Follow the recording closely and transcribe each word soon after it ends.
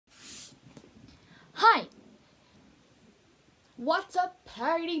Hi! What's up,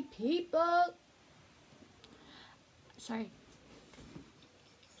 party people? Sorry.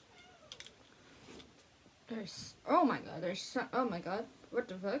 Oh my god, oh my god. What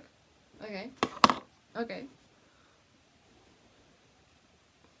the fuck? Okay. Okay.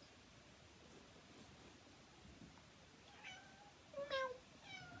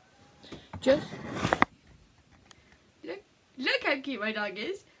 Just look how cute my dog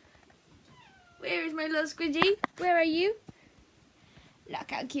is. Where is my little squidgy? Where are you?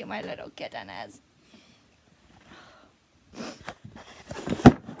 Look how cute my little kitten is.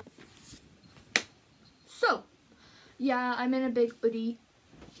 So, yeah, I'm in a big hoodie.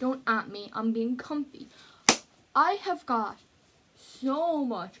 Don't at me, I'm being comfy. I have got so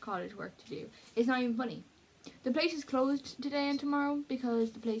much college work to do. It's not even funny. The place is closed today and tomorrow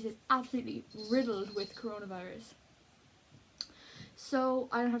because the place is absolutely riddled with coronavirus. So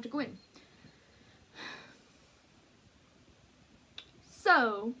I don't have to go in.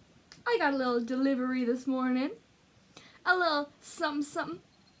 So I got a little delivery this morning. A little something something.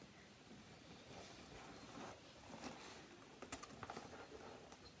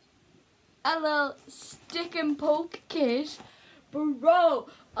 A little stick and poke kit. Bro,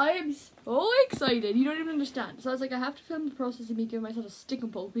 I am so excited. You don't even understand. So I was like, I have to film the process of me giving myself a stick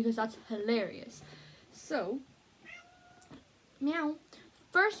and poke because that's hilarious. So, meow.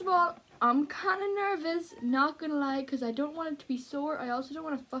 First of all, I'm kind of nervous, not gonna lie, because I don't want it to be sore. I also don't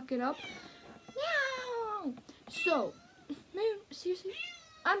want to fuck it up. Meow. So, man, seriously,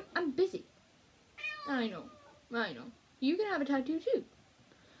 I'm busy. I know. You can have a tattoo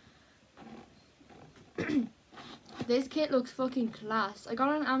too. This kit looks fucking class. I got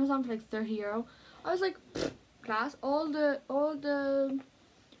it on Amazon for like €30. I was like, class. All the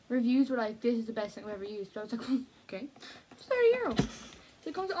reviews were like, this is the best thing I've ever used. So I was like, okay, it's €30. So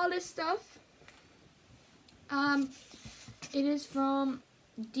it comes with all this stuff. It is from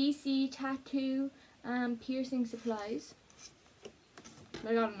DC Tattoo Piercing Supplies.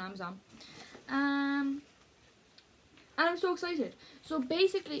 I got it on Amazon. And I'm so excited. So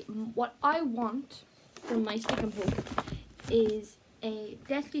basically, what I want from my stick and poke is a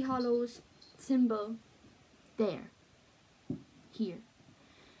Deathly Hallows symbol there, here.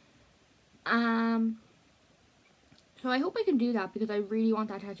 So I hope I can do that because I really want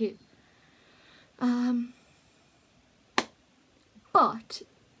that tattoo. But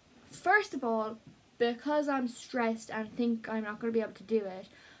first of all, because I'm stressed and think I'm not going to be able to do it,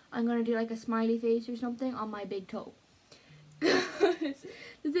 I'm going to do like a smiley face or something on my big toe. The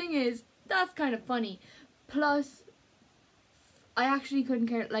thing is, that's kind of funny. Plus, I actually couldn't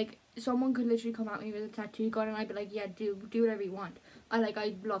care. Like, someone could literally come at me with a tattoo gun and I'd be like, yeah, do whatever you want. I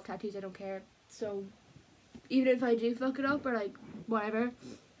love tattoos, I don't care. So, even if I do fuck it up or like, whatever,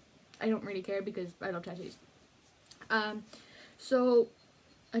 I don't really care because I love tattoos. So,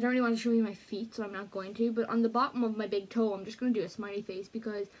 I don't really want to show you my feet, so I'm not going to. But on the bottom of my big toe, I'm just going to do a smiley face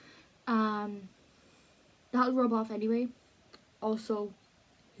because, that'll rub off anyway. Also,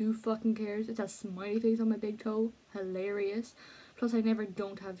 who fucking cares? It's a smiley face on my big toe. Hilarious. Plus, I never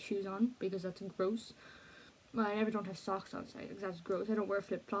don't have shoes on because that's gross. Well, I never don't have socks on because that's gross. I don't wear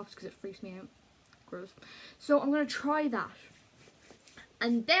flip-flops because it freaks me out. Gross. So, I'm going to try that.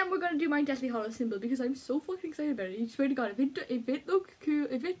 And then we're going to do my Deathly Hallows symbol because I'm so fucking excited about it. I swear to God, if it looks cool,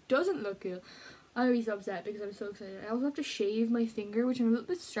 if it doesn't look cool, I'll be so upset because I'm so excited. I also have to shave my finger, which I'm a little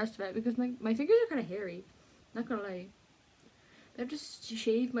bit stressed about because my fingers are kind of hairy. Not gonna lie. I have to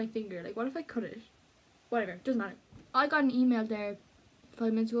shave my finger. Like, what if I cut it? Whatever, doesn't matter. I got an email there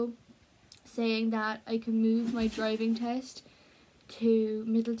 5 minutes ago saying that I can move my driving test to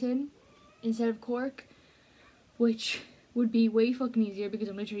Middleton instead of Cork, which would be way fucking easier because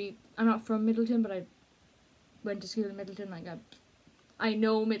I'm not from Middleton, but I went to school in Middleton. Like, I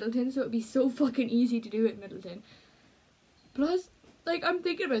know Middleton, so it'd be so fucking easy to do it in Middleton. Plus, like, I'm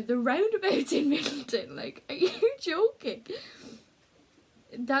thinking about the roundabouts in Middleton. Like, are you joking?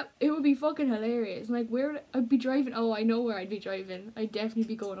 It would be fucking hilarious. Like, where would I'd be driving? Oh, I know where I'd be driving. I'd definitely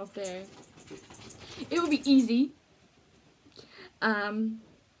be going up there. It would be easy. I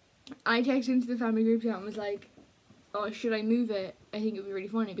texted into the family group chat and was like, oh, should I move it? I think it would be really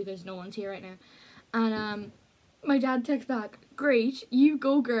funny because no one's here right now. And my dad texts back, great, you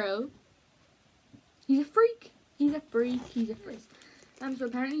go girl. He's a freak. He's a freak. He's a freak. So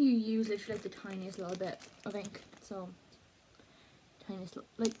apparently you use literally like the tiniest little bit of ink. So, tiniest little,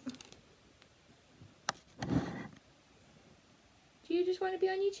 like. Do you just want to be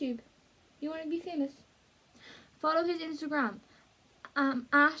on YouTube? You want to be famous? Follow his Instagram.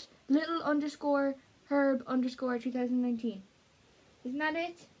 At little_herb_2019. Isn't that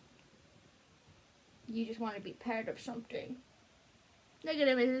it? You just want to be part of something. Look at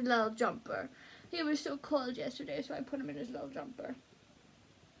him in his little jumper. He was so cold yesterday, so I put him in his little jumper.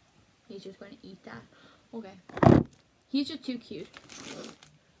 He's just going to eat that. Okay. He's just too cute.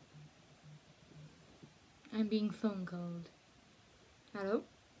 I'm being phone called. Hello?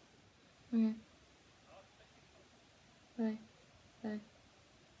 Okay. Bye. Bye.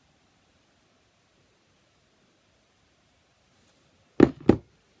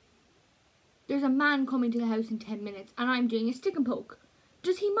 There's a man coming to the house in 10 minutes and I'm doing a stick and poke.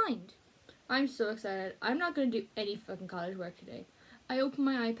 Does he mind? I'm so excited. I'm not going to do any fucking college work today. I opened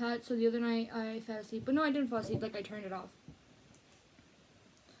my iPad, so the other night I fell asleep. But no, I didn't fall asleep, like I turned it off.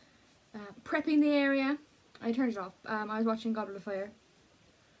 Prepping the area. I turned it off. I was watching Goblet of Fire.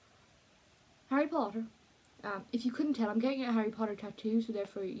 Harry Potter. If you couldn't tell, I'm getting a Harry Potter tattoo, so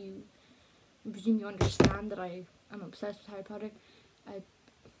therefore I presume you understand that I am obsessed with Harry Potter.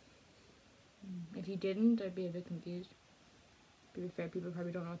 If you didn't, I'd be a bit confused. To be fair, people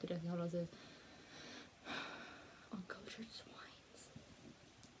probably don't know what the Deathly Hallows is. Uncultured swines.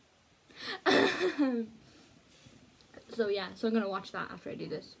 So yeah, so I'm gonna watch that after I do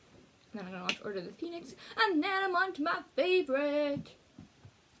this. And then I'm gonna watch Order of the Phoenix, and then I'm on to my favourite.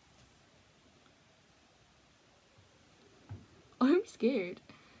 I'm scared.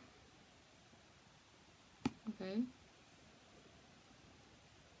 Okay.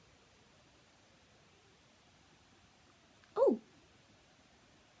 Oh.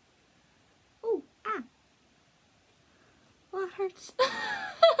 Oh, ah. Oh, it hurts.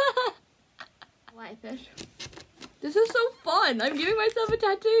 Wipe it. This is so fun. I'm giving myself a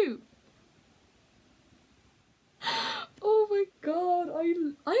tattoo. Oh my god.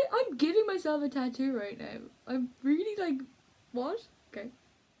 I'm giving myself a tattoo right now. I'm really like, what? Okay.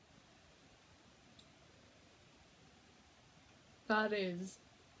 That is.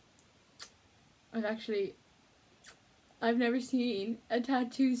 I've never seen a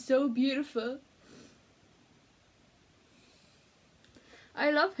tattoo so beautiful. I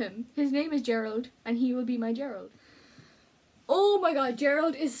love him. His name is Gerald, and he will be my Gerald. Oh my god,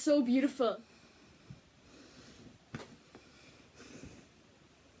 Gerald is so beautiful.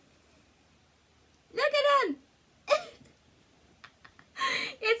 Look at him!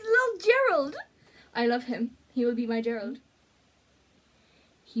 It's little Gerald. I love him. He will be my Gerald.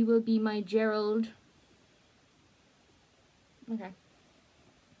 He will be my Gerald. Okay.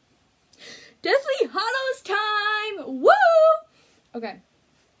 Deathly Hallows time! Woo! Okay.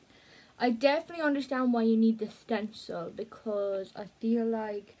 I definitely understand why you need the stencil, because I feel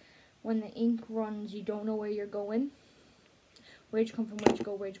like when the ink runs, you don't know where you're going. Where'd you come from? Where'd you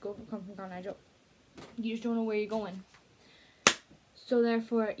go? Where'd you go? Come from Nigel. You just don't know where you're going. So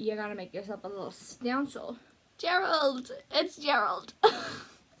therefore, you gotta make yourself a little stencil. Gerald! It's Gerald!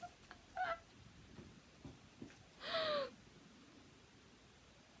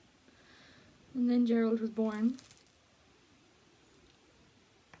 And then Gerald was born.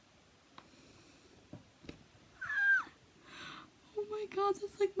 Oh my god,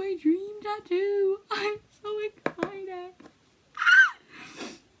 that's like my dream tattoo. I'm so excited.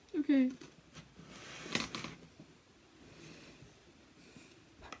 Okay.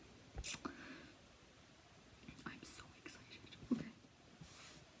 I'm so excited. Okay.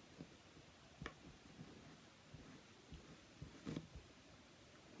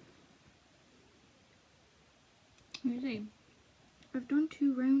 Here's a. I've done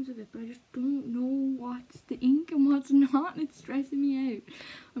 2 rounds of it, but I just don't know what's the ink and what's not, and it's stressing me out.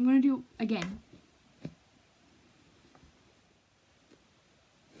 I'm gonna do it again.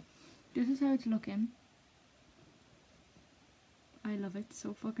 This is how it's looking. I love it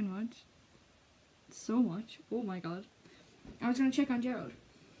so fucking much. So much. Oh my god. I was gonna check on Gerald.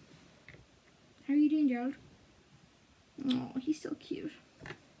 How are you doing, Gerald? Oh, he's so cute.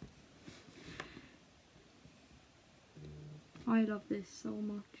 I love this so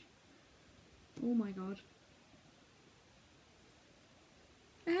much. Oh my god.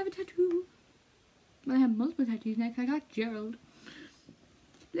 I have a tattoo. Well, I have multiple tattoos now 'cause I got Gerald.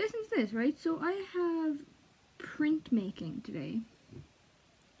 Listen to this, right? So I have printmaking today.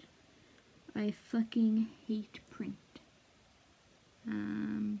 I fucking hate print.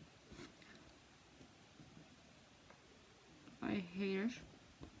 I hate it.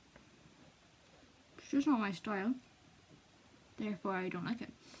 It's just not my style. Therefore, I don't like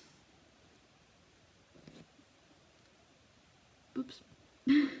it. Oops.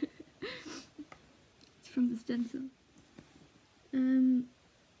 It's from the stencil.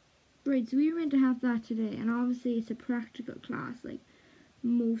 Right, so we were meant to have that today, and obviously it's a practical class. Like,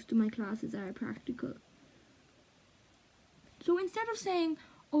 most of my classes are practical. So instead of saying,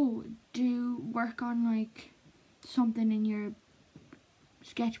 oh, do work on like something in your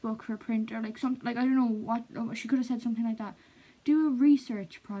sketchbook for print, or like something like, I don't know what, oh, she could have said something like that. Do a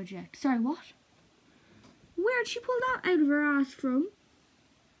research project. Sorry, what? Where'd she pull that out of her ass from?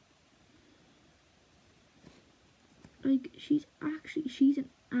 Like, she's an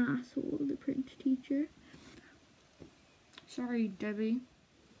asshole, the print teacher. Sorry, Debbie.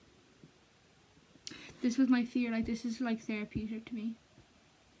 This was my fear, like, this is like therapeutic to me.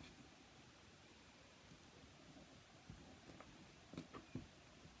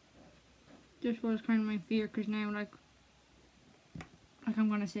 This was kind of my fear, because now, like I'm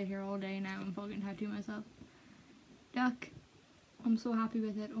gonna sit here all day now and fucking tattoo myself. Duck. I'm so happy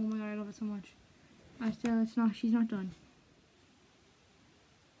with it. Oh my god, I love it so much. She's not done.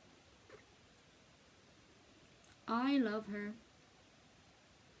 I love her.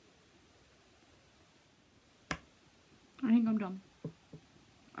 I think I'm done.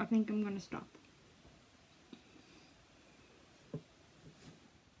 I think I'm gonna stop.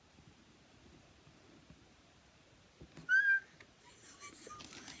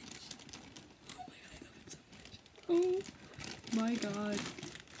 Oh my god.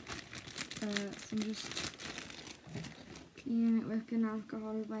 So I'm just cleaning it with an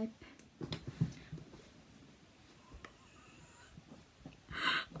alcohol wipe.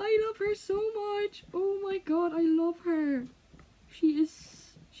 I love her so much. Oh my god, I love her.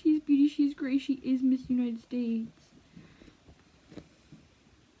 She's beauty, she's great, she is Miss United States.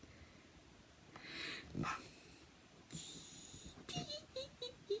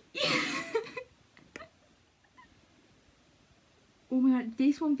 Oh my god,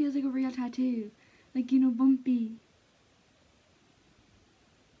 this one feels like a real tattoo. Like, you know, bumpy.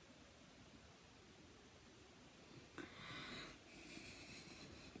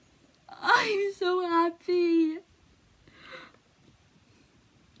 I'm so happy.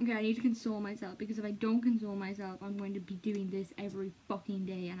 Okay, I need to console myself, because if I don't console myself, I'm going to be doing this every fucking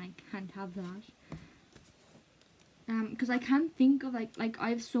day, and I can't have that. Because I can't think of, like I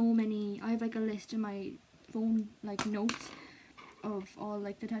have so many, I have like a list in my phone, like notes, of all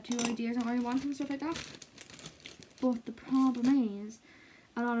like the tattoo ideas and what I want and stuff like that. But the problem is,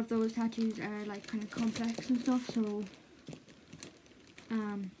 a lot of those tattoos are like kind of complex and stuff, so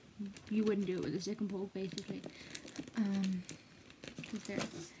you wouldn't do it with a stick and poke basically, because they're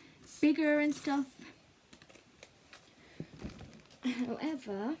bigger and stuff.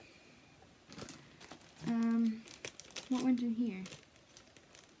 However, what went in here?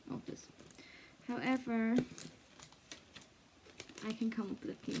 Oh, this. However, I can come up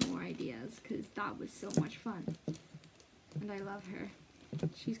with a few more ideas, because that was so much fun. And I love her.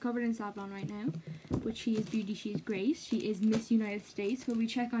 She's covered in Sablon right now, but she is beauty, she is grace. She is Miss United States. Will we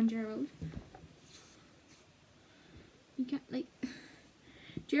check on Gerald? You can't, like...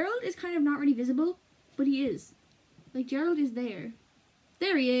 Gerald is kind of not really visible, but he is. Like, Gerald is there.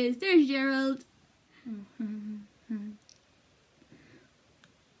 There he is. There's Gerald.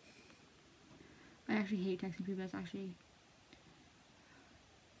 I actually hate texting people. That's actually...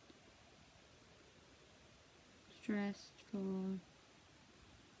 stressful.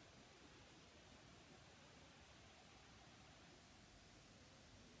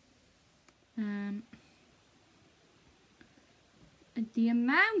 The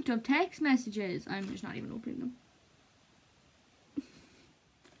amount of text messages, I'm just not even opening them.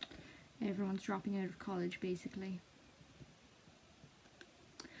 Everyone's dropping out of college basically.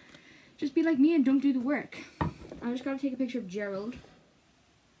 Just be like me and don't do the work. I just gotta take a picture of Gerald.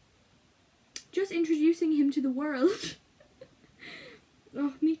 Just introducing him to the world.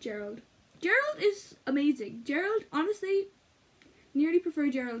 Oh, meet Gerald. Gerald is amazing. Gerald, honestly, nearly prefer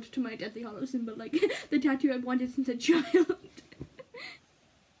Gerald to my Deathly Hollow symbol, like the tattoo I've wanted since a child.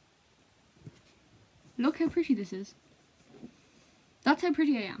 Look how pretty this is. That's how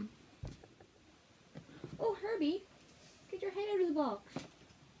pretty I am. Oh, Herbie, get your head out of the box.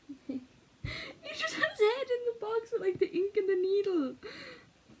 He just had his head in the box with like the ink and the needle.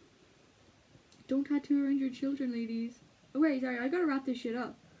 Don't tattoo around your children, ladies. Oh wait, sorry, I gotta wrap this shit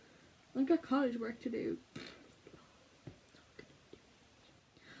up. I've got college work to do.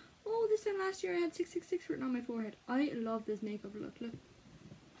 Oh, this time last year I had 666 written on my forehead. I love this makeup look. Look.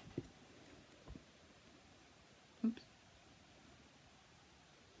 Oops.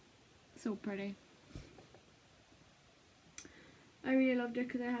 So pretty. I really loved it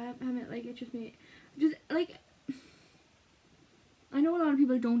because I haven't, like, it just made, just, like, I know a lot of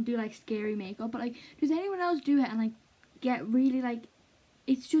people don't do, like, scary makeup, but, like, does anyone else do it and, like, get really, like,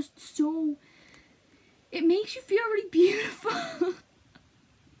 it's just so, it makes you feel really beautiful.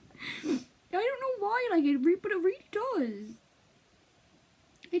 I don't know why, like, but it really does.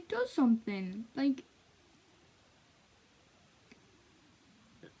 It does something. Like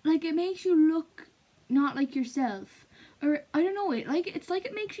it makes you look not like yourself. Or, I don't know, it's like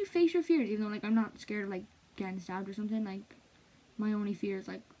it makes you face your fears, even though, like, I'm not scared of, like, getting stabbed or something. Like, my only fear is,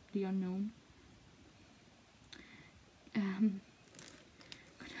 like, the unknown. Gonna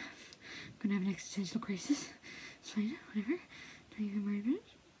have an existential crisis. It's fine, whatever. Not even worried about it.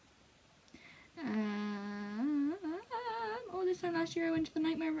 Oh, this time last year I went to the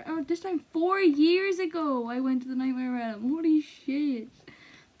Nightmare Realm. Oh, this time 4 years ago I went to the Nightmare Realm. Holy shit.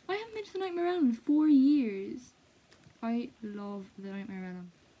 I haven't been to the Nightmare Realm in 4 years. I love the Nightmare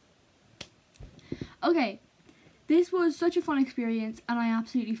Realm. Okay, this was such a fun experience and I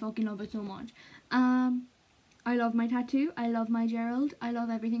absolutely fucking love it so much. I love my tattoo, I love my Gerald, I love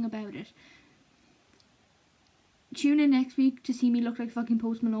everything about it. Tune in next week to see me look like fucking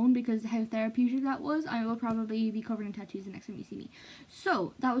Post Malone, because how therapeutic that was. I will probably be covered in tattoos the next time you see me.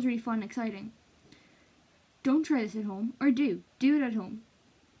 So, that was really fun and exciting. Don't try this at home, or do it at home.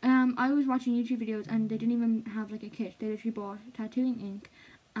 I was watching YouTube videos and they didn't even have like a kit. They literally bought tattooing ink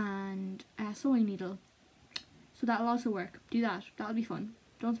and a sewing needle. So that'll also work. Do that. That'll be fun.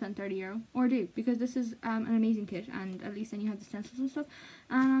 Don't spend €30. Or do, because this is an amazing kit, and at least then you have the stencils and stuff.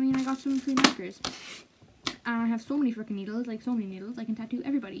 And I mean, I got some free markers. And I have so many freaking needles, like so many needles, I can tattoo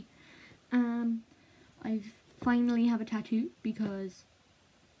everybody. I finally have a tattoo because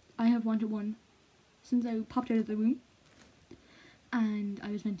I have wanted one since I popped out of the womb. And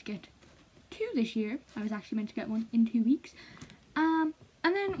I was meant to get 2 this year. I was actually meant to get one in 2 weeks.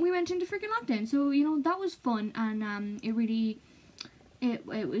 And then we went into freaking lockdown. So, you know, that was fun, and it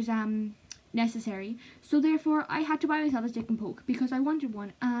was necessary. So therefore I had to buy myself a stick and poke because I wanted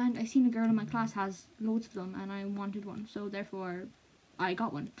one, and I seen a girl in my class has loads of them and I wanted one. So therefore I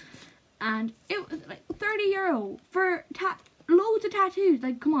got one. And it was like €30 for loads of tattoos.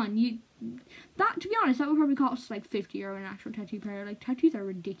 Like, come on, that, to be honest, that would probably cost like €50 an actual tattoo parlor. Like, tattoos are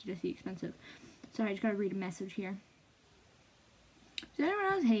ridiculously expensive. Sorry, I just gotta read a message here. Does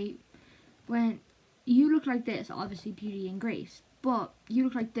anyone else hate when you look like this? Obviously beauty and grace, but you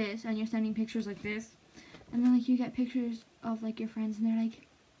look like this and you're sending pictures like this, and then like you get pictures of like your friends and they're like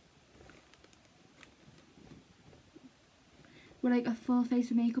with like a full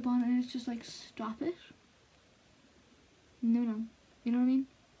face of makeup on, and it's just like, stop it. No, you know what I mean?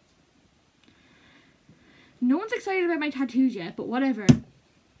 No one's excited about my tattoos yet, but whatever.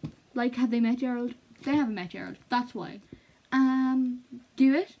 Like, have they met Gerald? They haven't met Gerald, that's why.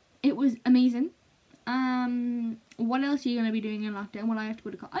 Do it. It was amazing. What else are you gonna be doing in lockdown? Well, I have to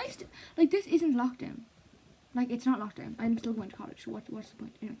go to college. Like, this isn't lockdown. Like, it's not lockdown. I'm still going to college. So what's the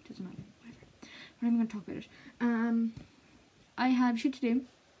point? Anyway, it doesn't matter. Whatever. I'm not even gonna talk about it. I have shit to do,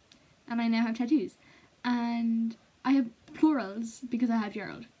 and I now have tattoos, and I have plurals because I have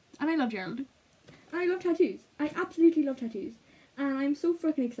Gerald, and I love Gerald, and I love tattoos. I absolutely love tattoos, and I'm so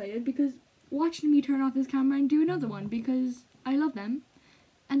freaking excited because watching me turn off this camera and do another one because I love them.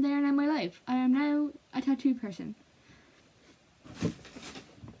 And they are now my life. I am now a tattoo person.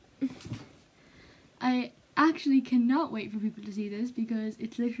 I actually cannot wait for people to see this because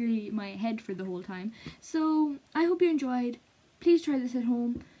it's literally my head for the whole time. So, I hope you enjoyed. Please try this at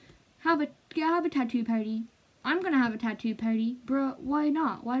home. Have a tattoo party. I'm gonna have a tattoo party. Bruh, why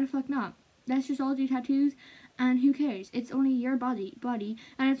not? Why the fuck not? Let's just all do tattoos, and who cares? It's only your body,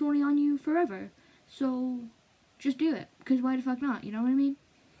 and it's only on you forever. So, just do it. Because why the fuck not? You know what I mean?